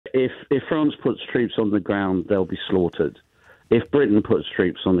If France puts troops on the ground, they'll be slaughtered. If Britain puts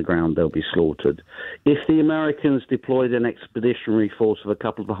troops on the ground, they'll be slaughtered. If the Americans deployed an expeditionary force of a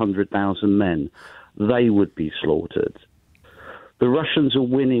couple of 100,000 men, they would be slaughtered. The Russians are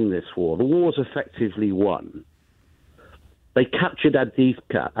winning this war. The war's effectively won. They captured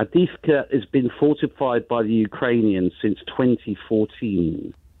Avdiivka. Avdiivka has been fortified by the Ukrainians since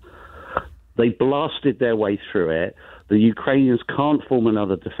 2014. They blasted their way through it. The Ukrainians can't form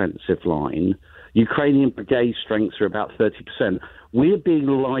another defensive line. Ukrainian brigade strengths are about 30%. We're being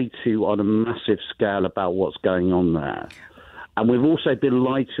lied to on a massive scale about what's going on there. And we've also been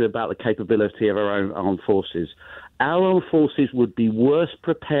lied to about the capability of our own armed forces. Our armed forces would be worse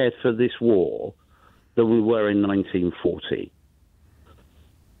prepared for this war than we were in 1940.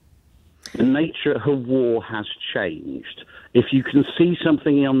 The nature of war has changed. If you can see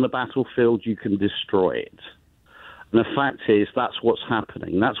something on the battlefield, you can destroy it. And the fact is, that's what's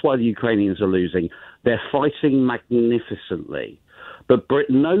happening. That's why the Ukrainians are losing. They're fighting magnificently. But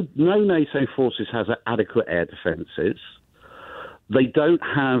no NATO forces has adequate air defences. They don't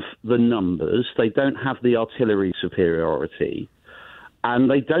have the numbers. They don't have the artillery superiority.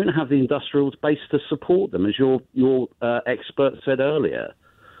 And they don't have the industrial base to support them, as your expert said earlier.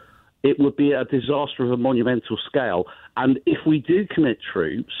 It would be a disaster of a monumental scale. And if we do commit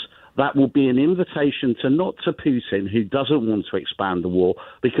troops, that will be an invitation not to Putin, who doesn't want to expand the war,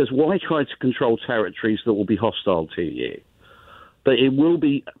 because why try to control territories that will be hostile to you? But it will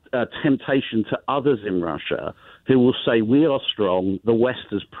be a temptation to others in Russia who will say, we are strong, the West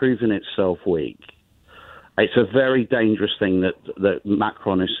has proven itself weak. It's a very dangerous thing that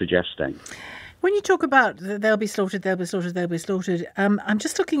Macron is suggesting. When you talk about they'll be slaughtered, I'm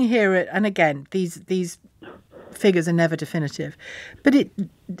just looking here at, and again, these figures are never definitive, but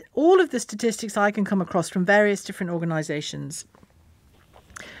all of the statistics I can come across from various different organisations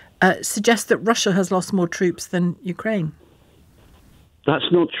suggest that Russia has lost more troops than Ukraine.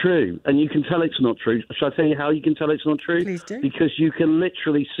 That's not true, and you can tell it's not true. Shall I tell you how you can tell it's not true? Please do. Because you can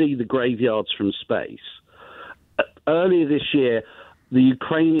literally see the graveyards from space. Earlier this year, the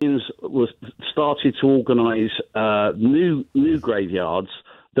Ukrainians started to organise new graveyards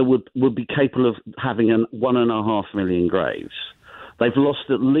that would be capable of having 1.5 million graves. They've lost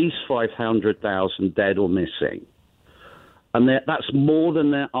at least 500,000 dead or missing. And that's more than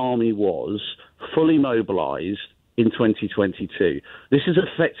their army was fully mobilised in 2022. This is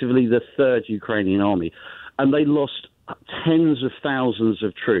effectively the third Ukrainian army. And they lost tens of thousands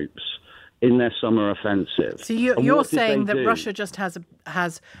of troops in their summer offensive. So you're saying that Russia just has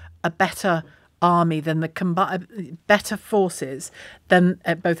a better army than better forces than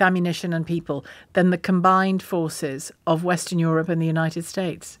both ammunition and people than the combined forces of Western Europe and the United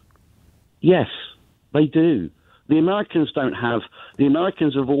States? Yes, they do. The Americans don't have. The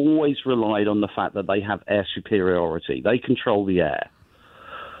Americans have always relied on the fact that they have air superiority. They control the air.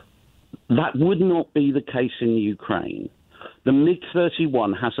 That would not be the case in Ukraine. The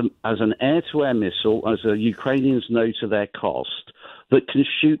MiG-31 has an air-to-air missile, as the Ukrainians know to their cost, that can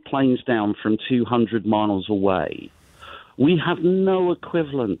shoot planes down from 200 miles away. We have no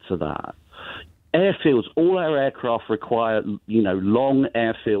equivalent to that. Airfields, all our aircraft require, long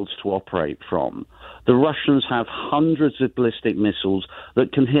airfields to operate from. The Russians have hundreds of ballistic missiles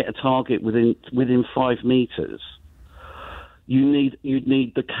that can hit a target within 5 meters. You need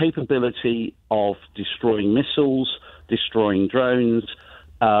the capability of destroying missiles, destroying drones,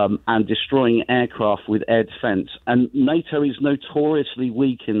 and destroying aircraft with air defense. And NATO is notoriously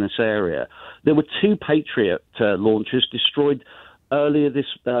weak in this area. There were 2 Patriot launchers destroyed earlier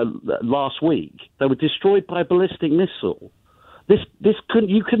last week. They were destroyed by a ballistic missile.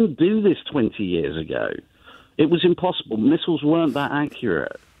 You couldn't do this 20 years ago. It was impossible. Missiles weren't that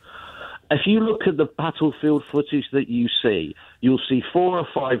accurate. If you look at the battlefield footage that you see, you'll see 4 or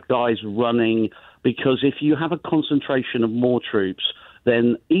 5 guys running, because if you have a concentration of more troops,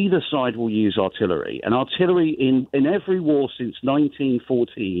 then either side will use artillery. And artillery in every war since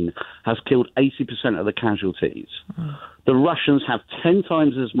 1914 has killed 80% of the casualties. The Russians have 10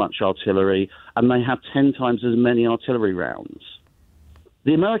 times as much artillery, and they have 10 times as many artillery rounds.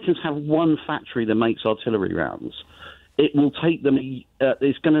 The Americans have one factory that makes artillery rounds. It will take them.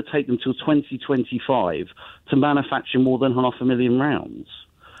 It's going to take them till 2025 to manufacture more than 500,000 rounds,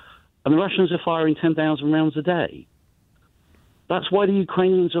 and the Russians are firing 10,000 rounds a day. That's why the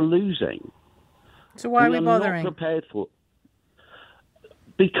Ukrainians are losing. So why are we bothering? Not prepared for it.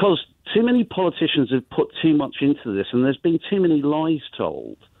 Because too many politicians have put too much into this, and there's been too many lies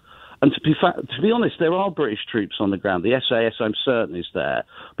told. And to be honest, there are British troops on the ground. The SAS, I'm certain, is there,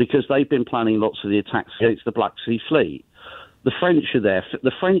 because they've been planning lots of the attacks against the Black Sea Fleet. The French are there.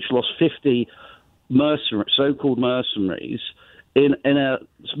 The French lost 50 so-called mercenaries in a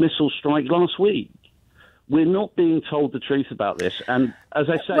missile strike last week. We're not being told the truth about this. And as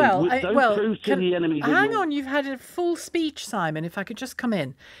I say, don't prove to the enemy... Hang on, you've had a full speech, Simon, if I could just come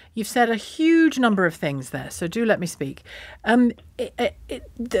in. You've said a huge number of things there, so do let me speak. You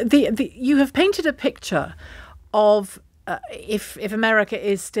have painted a picture of... if America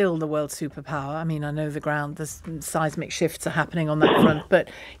is still the world superpower, I mean, I know the seismic shifts are happening on that front, but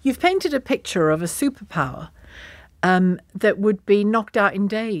you've painted a picture of a superpower that would be knocked out in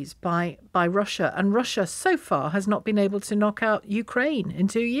days by Russia. And Russia so far has not been able to knock out Ukraine in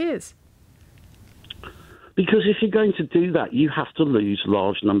 2 years. Because if you're going to do that, you have to lose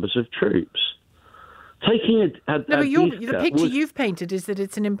large numbers of troops. Taking the picture you've painted is that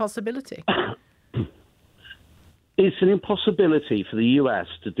it's an impossibility. It's an impossibility for the US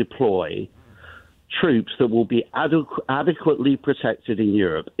to deploy troops that will be adequately protected in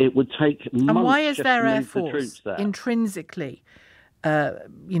Europe. It would take months. And why is their air force intrinsically,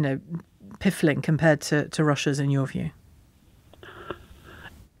 piffling compared to Russia's, in your view?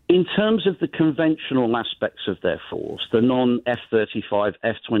 In terms of the conventional aspects of their force, the non-F-35,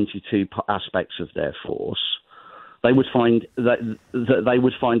 F-22 aspects of their force, they would find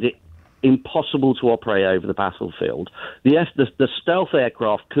it impossible to operate over the battlefield. The stealth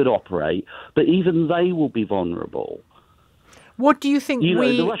aircraft could operate, but even they will be vulnerable. What do you think? The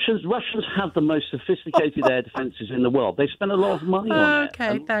Russians have the most sophisticated air defences in the world. They spend a lot of money on it.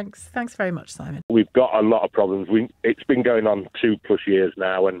 Okay, thanks very much, Simon. We've got a lot of problems. It's been going on 2+ years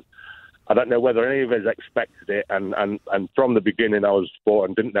now, and I don't know whether any of us expected it. And from the beginning, I was sport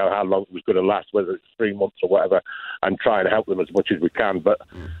and didn't know how long it was going to last, whether it's 3 months or whatever, and try and help them as much as we can. But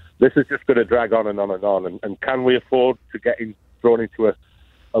this is just going to drag on and on and on. And can we afford to get drawn into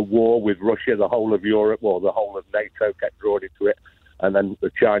a war with Russia, the whole of Europe, or the whole of NATO get drawn into it, and then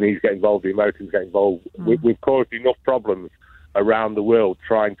the Chinese get involved, the Americans get involved? We've caused enough problems around the world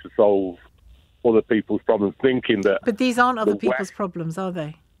trying to solve other people's problems, thinking that... But these aren't other people's problems, are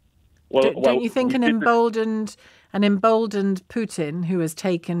they? Don't you think an emboldened Putin who has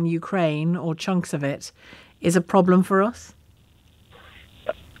taken Ukraine or chunks of it is a problem for us?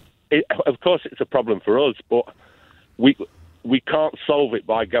 Of course, it's a problem for us, but we can't solve it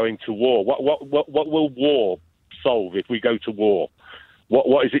by going to war. What will war solve if we go to war?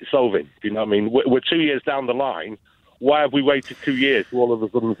 What is it solving? Do you know what I mean? We're 2 years down the line. Why have we waited 2 years to all of a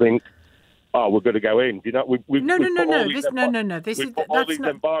sudden think, oh, we're going to go in? Do you know? No. This is all these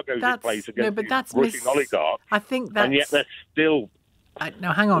embargoes in place against Russian oligarchs. I think that's... And yet they're still...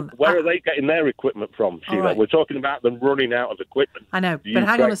 No, hang on. Where are they getting their equipment from, Sheila? Right. We're talking about them running out of equipment. I know, but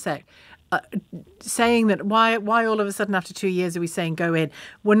hang on a sec. Saying that why all of a sudden after 2 years are we saying go in?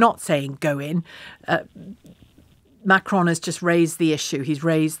 We're not saying go in. Macron has just raised the issue. He's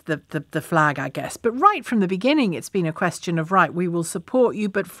raised the flag, I guess. But right from the beginning, it's been a question of, right, we will support you,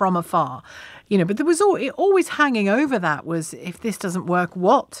 but from afar. But there was always hanging over that was, if this doesn't work,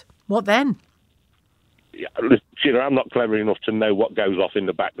 what? What then? Yeah, I'm not clever enough to know what goes off in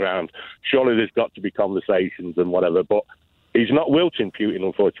the background. Surely there's got to be conversations and whatever, but he's not wilting, Putin,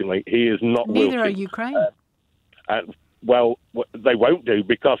 unfortunately. He is not wilting. Neither are Ukraine. Well, they won't do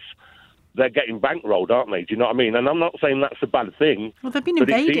because they're getting bankrolled, aren't they? Do you know what I mean? And I'm not saying that's a bad thing. Well, they've been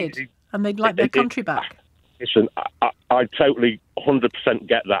invaded and they'd like their country back. Listen, I totally 100%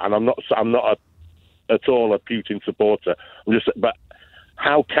 get that, and I'm not at all a Putin supporter. But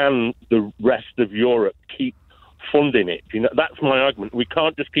how can the rest of Europe keep funding it? That's my argument. We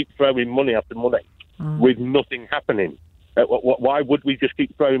can't just keep throwing money after money with nothing happening. Why would we just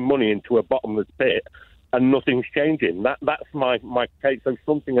keep throwing money into a bottomless pit and nothing's changing? That's my case. So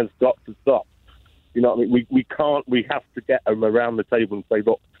something has got to stop. You know what I mean? We can't. We have to get them around the table and say,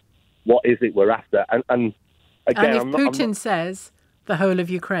 look, what is it we're after? And again, if Putin says the whole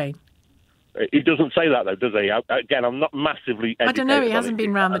of Ukraine. He doesn't say that, though, does he? Again, I'm not massively educated. I don't know. He hasn't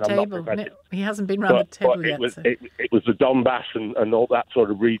been round the table. He hasn't been round the table yet. It was the Donbass and all that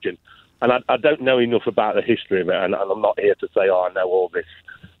sort of region. And I don't know enough about the history of it, and I'm not here to say, I know all this,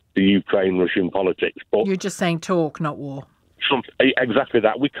 the Ukraine-Russian politics. But you're just saying talk, not war. Exactly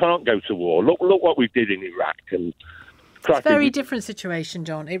that. We can't go to war. Look what we did in Iraq. And it's a very different situation,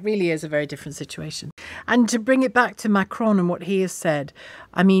 John. It really is a very different situation. And to bring it back to Macron and what he has said,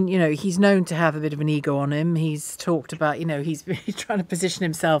 I mean, he's known to have a bit of an ego on him. He's talked about, he's trying to position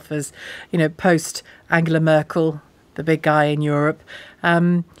himself as, post Angela Merkel, the big guy in Europe.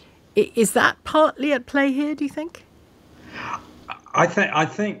 Is that partly at play here, do you think? I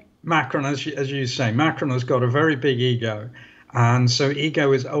think Macron, as you say, Macron has got a very big ego. And so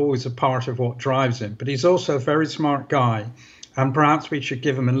ego is always a part of what drives him. But he's also a very smart guy. And perhaps we should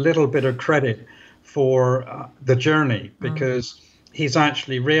give him a little bit of credit for the journey, because he's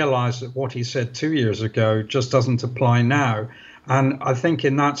actually realized that what he said 2 years ago just doesn't apply now. And I think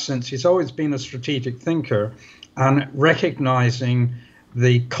in that sense, he's always been a strategic thinker, and recognizing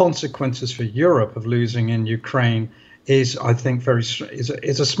the consequences for Europe of losing in Ukraine is, I think,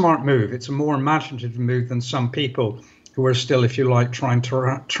 is a smart move. It's a more imaginative move than some people who are still, if you like, trying to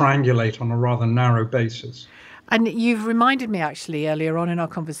triangulate on a rather narrow basis. And you've reminded me actually earlier on in our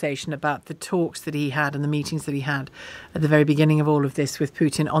conversation about the talks that he had and the meetings that he had at the very beginning of all of this with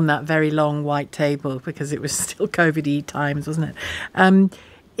Putin on that very long white table, because it was still COVID-y times, wasn't it?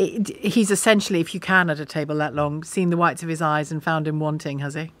 He's essentially, if you can at a table that long, seen the whites of his eyes and found him wanting,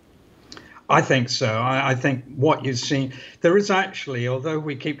 has he? I think so. I think what you've seen, there is actually, although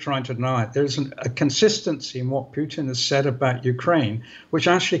we keep trying to deny it, there's a consistency in what Putin has said about Ukraine, which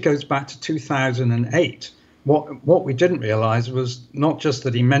actually goes back to 2008. What we didn't realize was not just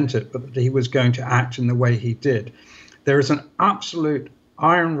that he meant it, but that he was going to act in the way he did. There is an absolute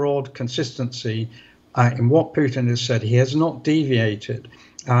iron rod consistency in what Putin has said. He has not deviated.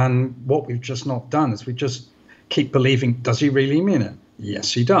 And what we've just not done is we just keep believing, does he really mean it?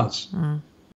 Yes, he does.